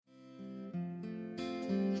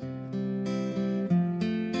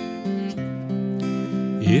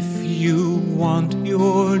If you want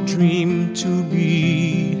your dream to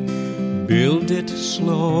be, build it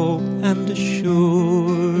slow and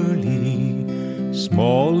surely.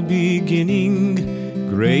 Small beginning,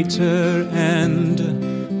 greater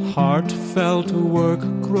end, heartfelt work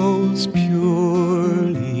grows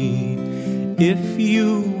purely. If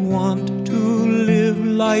you want to live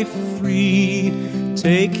life free,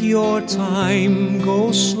 take your time,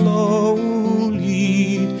 go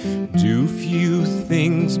slowly. Do few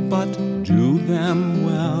things, but do them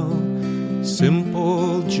well.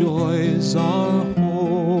 Simple joys are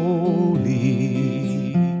holy.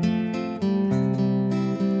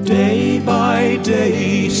 Day by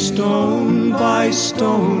day, stone by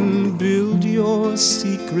stone, build your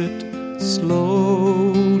secret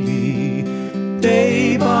slowly.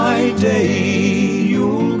 Day by day,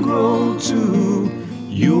 you'll grow too.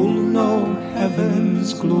 You'll know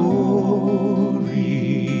heaven's glory.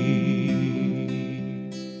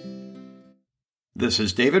 This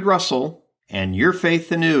is David Russell and Your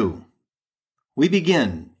Faith Anew. We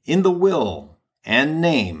begin in the will and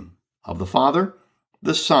name of the Father,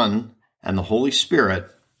 the Son, and the Holy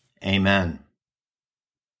Spirit. Amen.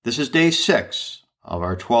 This is day 6 of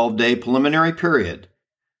our 12-day preliminary period,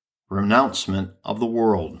 Renouncement of the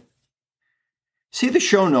World. See the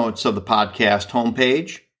show notes of the podcast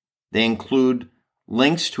homepage. They include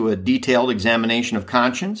links to a detailed examination of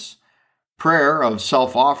conscience, prayer of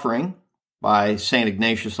self-offering by St.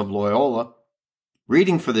 Ignatius of Loyola,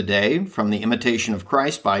 reading for the day from The Imitation of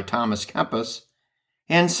Christ by Thomas Kempis,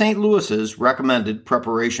 and St. Louis's recommended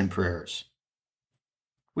preparation prayers.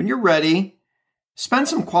 When you're ready, spend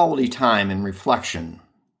some quality time in reflection.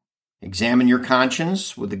 Examine your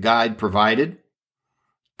conscience with the guide provided.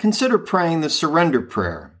 Consider praying the surrender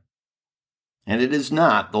prayer. And it is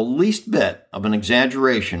not the least bit of an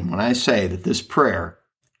exaggeration when I say that this prayer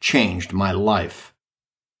changed my life.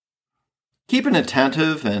 Keep an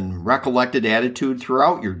attentive and recollected attitude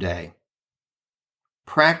throughout your day.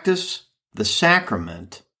 Practice the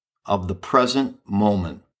sacrament of the present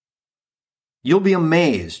moment. You'll be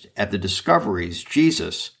amazed at the discoveries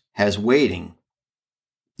Jesus has waiting,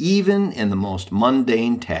 even in the most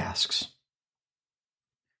mundane tasks.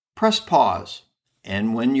 Press pause,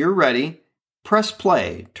 and when you're ready, press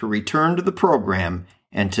play to return to the program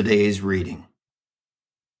and today's reading.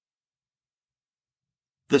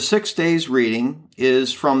 The 6 days reading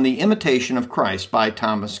is from The Imitation of Christ by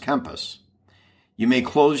Thomas Kempis. You may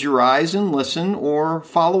close your eyes and listen or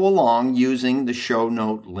follow along using the show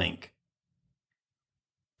note link.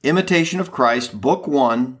 Imitation of Christ, Book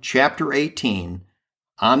 1, Chapter 18,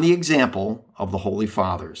 on the example of the Holy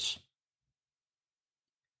Fathers.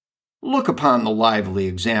 Look upon the lively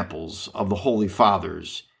examples of the Holy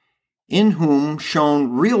Fathers, in whom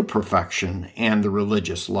shone real perfection and the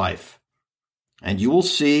religious life. And you will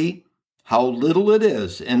see how little it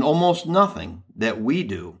is and almost nothing that we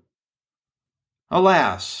do.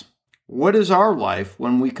 Alas, what is our life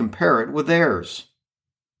when we compare it with theirs?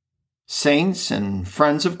 Saints and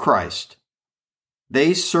friends of Christ,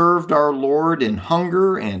 they served our Lord in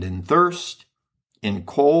hunger and in thirst, in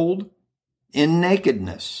cold, in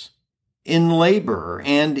nakedness, in labor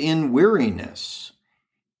and in weariness,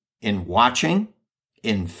 in watching,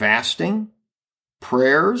 in fasting,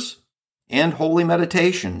 prayers, and holy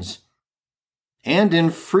meditations, and in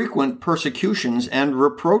frequent persecutions and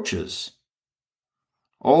reproaches.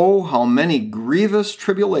 Oh, how many grievous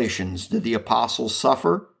tribulations did the apostles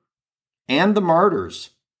suffer, and the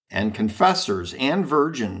martyrs, and confessors, and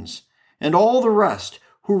virgins, and all the rest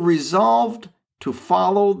who resolved to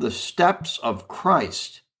follow the steps of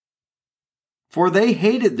Christ. For they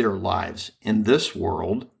hated their lives in this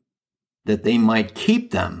world, that they might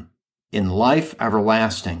keep them in life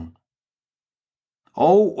everlasting.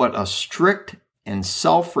 Oh, what a strict and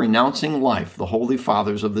self-renouncing life the Holy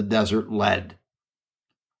Fathers of the desert led.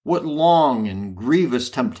 What long and grievous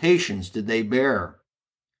temptations did they bear?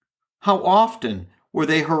 How often were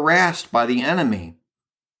they harassed by the enemy?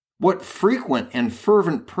 What frequent and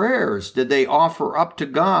fervent prayers did they offer up to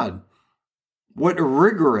God? What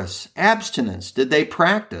rigorous abstinence did they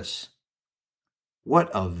practice? What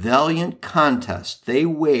a valiant contest they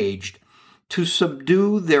waged to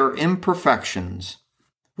subdue their imperfections.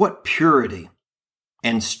 What purity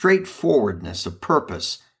and straightforwardness of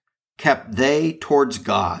purpose kept they towards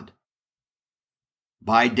God.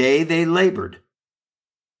 By day they labored,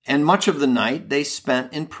 and much of the night they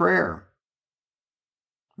spent in prayer.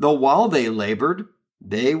 Though while they labored,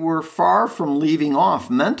 they were far from leaving off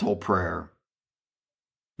mental prayer.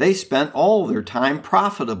 They spent all their time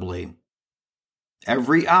profitably.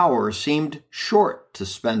 Every hour seemed short to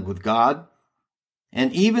spend with God,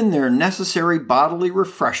 and even their necessary bodily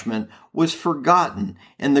refreshment was forgotten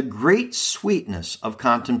in the great sweetness of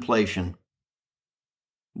contemplation.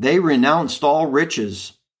 They renounced all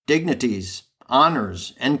riches, dignities,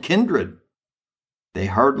 honors, and kindred. They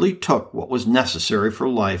hardly took what was necessary for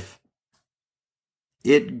life.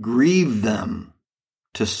 It grieved them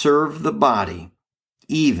to serve the body,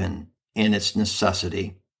 even in its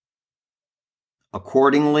necessity.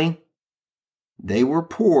 Accordingly, they were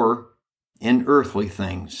poor in earthly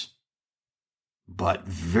things, but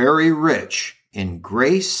very rich in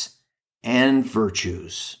grace and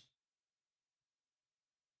virtues.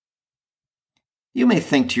 You may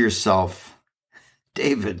think to yourself,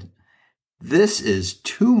 David, this is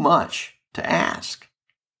too much to ask.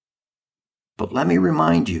 But let me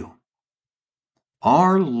remind you,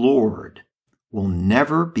 our Lord will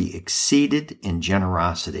never be exceeded in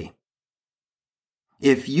generosity.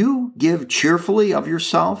 If you give cheerfully of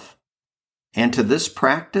yourself and to this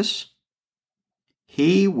practice,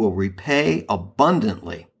 He will repay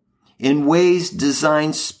abundantly in ways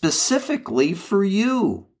designed specifically for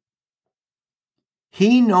you.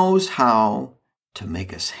 He knows how to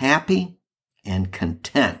make us happy and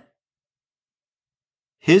content.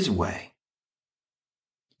 His way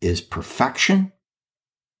is perfection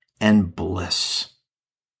and bliss.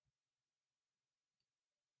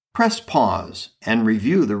 Press pause and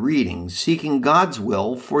review the readings seeking God's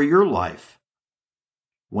will for your life.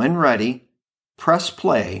 When ready, press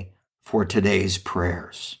play for today's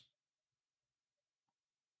prayers.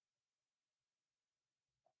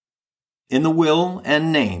 In the will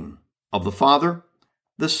and name of the Father,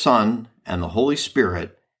 the Son, and the Holy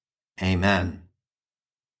Spirit, Amen.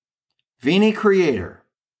 Veni Creator.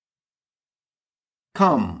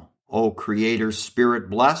 Come, O Creator's Spirit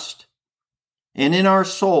blessed, and in our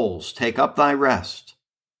souls take up thy rest.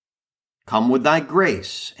 Come with thy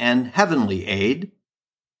grace and heavenly aid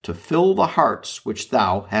to fill the hearts which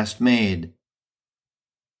thou hast made.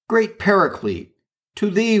 Great Paraclete, to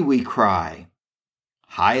thee we cry,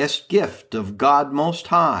 highest gift of God Most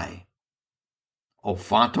High. O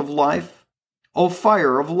font of life, O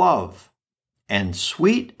fire of love, and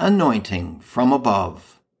sweet anointing from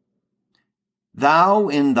above. Thou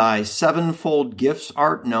in thy sevenfold gifts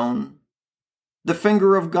art known, the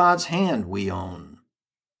finger of God's hand we own.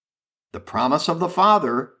 The promise of the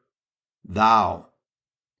Father, thou,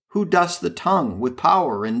 who dost the tongue with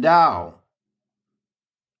power endow.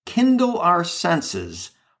 Kindle our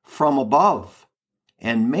senses from above,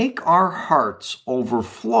 and make our hearts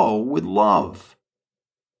overflow with love.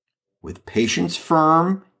 With patience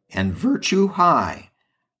firm and virtue high,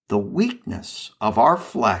 the weakness of our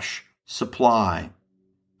flesh supply.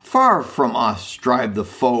 Far from us drive the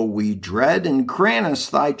foe we dread, and grant us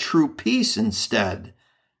thy true peace instead.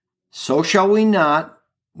 So shall we not,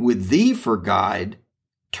 with thee for guide,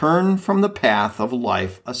 turn from the path of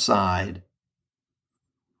life aside.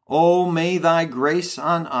 O may thy grace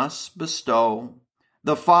on us bestow,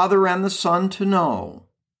 the Father and the Son to know,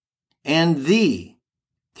 and thee,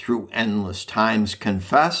 through endless times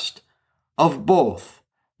confessed, of both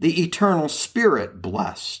the eternal Spirit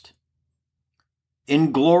blessed.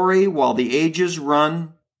 In glory while the ages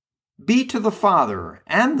run, be to the Father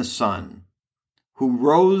and the Son, who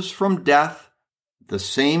rose from death, the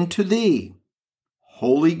same to thee,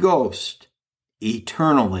 Holy Ghost,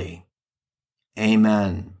 eternally.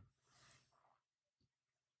 Amen.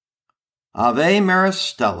 Ave Maris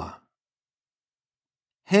Stella.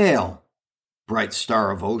 Hail, bright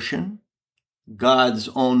star of ocean, God's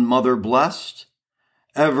own mother blessed,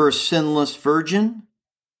 ever sinless virgin,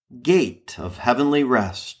 gate of heavenly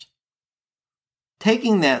rest.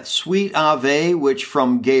 Taking that sweet Ave which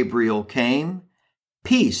from Gabriel came,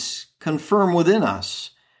 peace confirm within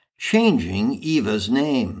us, changing Eva's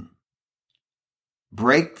name.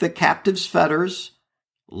 Break the captive's fetters,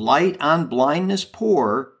 light on blindness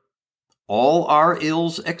pour, all our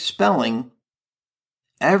ills expelling,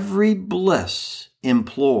 every bliss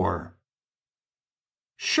implore.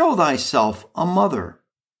 Show thyself a mother.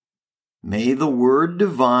 May the Word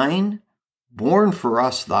divine, born for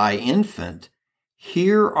us thy infant,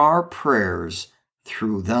 hear our prayers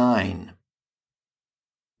through thine.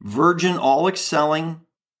 Virgin all excelling,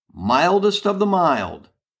 mildest of the mild,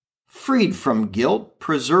 freed from guilt,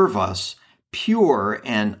 preserve us, pure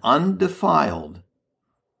and undefiled.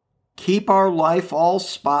 Keep our life all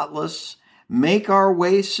spotless, make our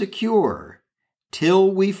way secure,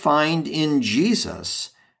 till we find in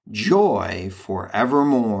Jesus joy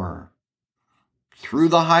forevermore. Through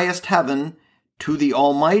the highest heaven, to the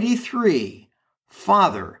Almighty Three,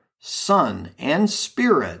 Father, Son, and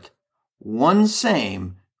Spirit, one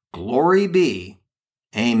same, glory be.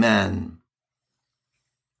 Amen.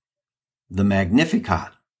 The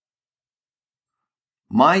Magnificat.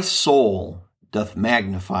 My soul doth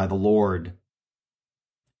magnify the Lord,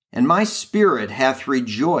 and my spirit hath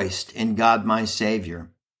rejoiced in God my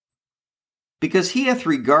Saviour, because he hath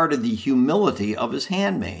regarded the humility of his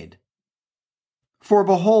handmaid. For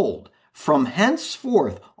behold, from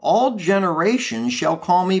henceforth all generations shall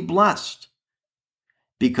call me blessed,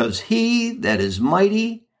 because he that is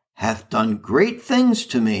mighty hath done great things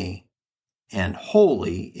to me, and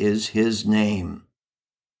holy is his name.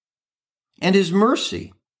 And his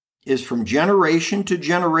mercy is from generation to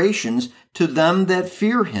generations to them that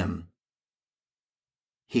fear him.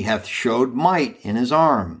 He hath showed might in his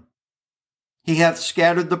arm. He hath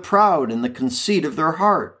scattered the proud in the conceit of their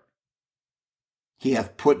heart. He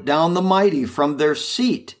hath put down the mighty from their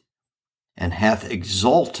seat, and hath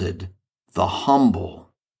exalted the humble.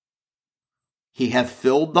 He hath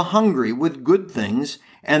filled the hungry with good things,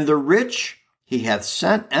 and the rich he hath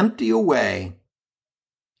sent empty away.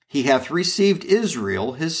 He hath received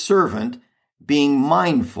Israel his servant, being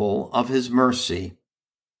mindful of his mercy,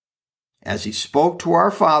 as he spoke to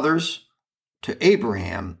our fathers, to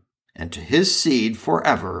Abraham, and to his seed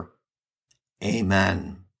forever.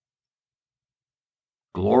 Amen.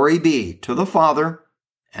 Glory be to the Father,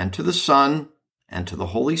 and to the Son, and to the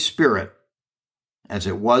Holy Spirit, as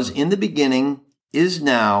it was in the beginning, is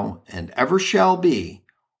now, and ever shall be,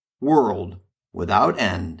 world without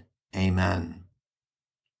end. Amen.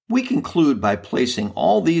 We conclude by placing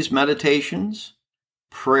all these meditations,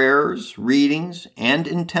 prayers, readings, and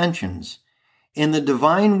intentions in the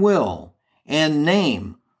divine will and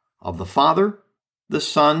name of the Father, the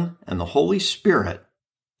Son, and the Holy Spirit.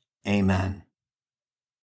 Amen.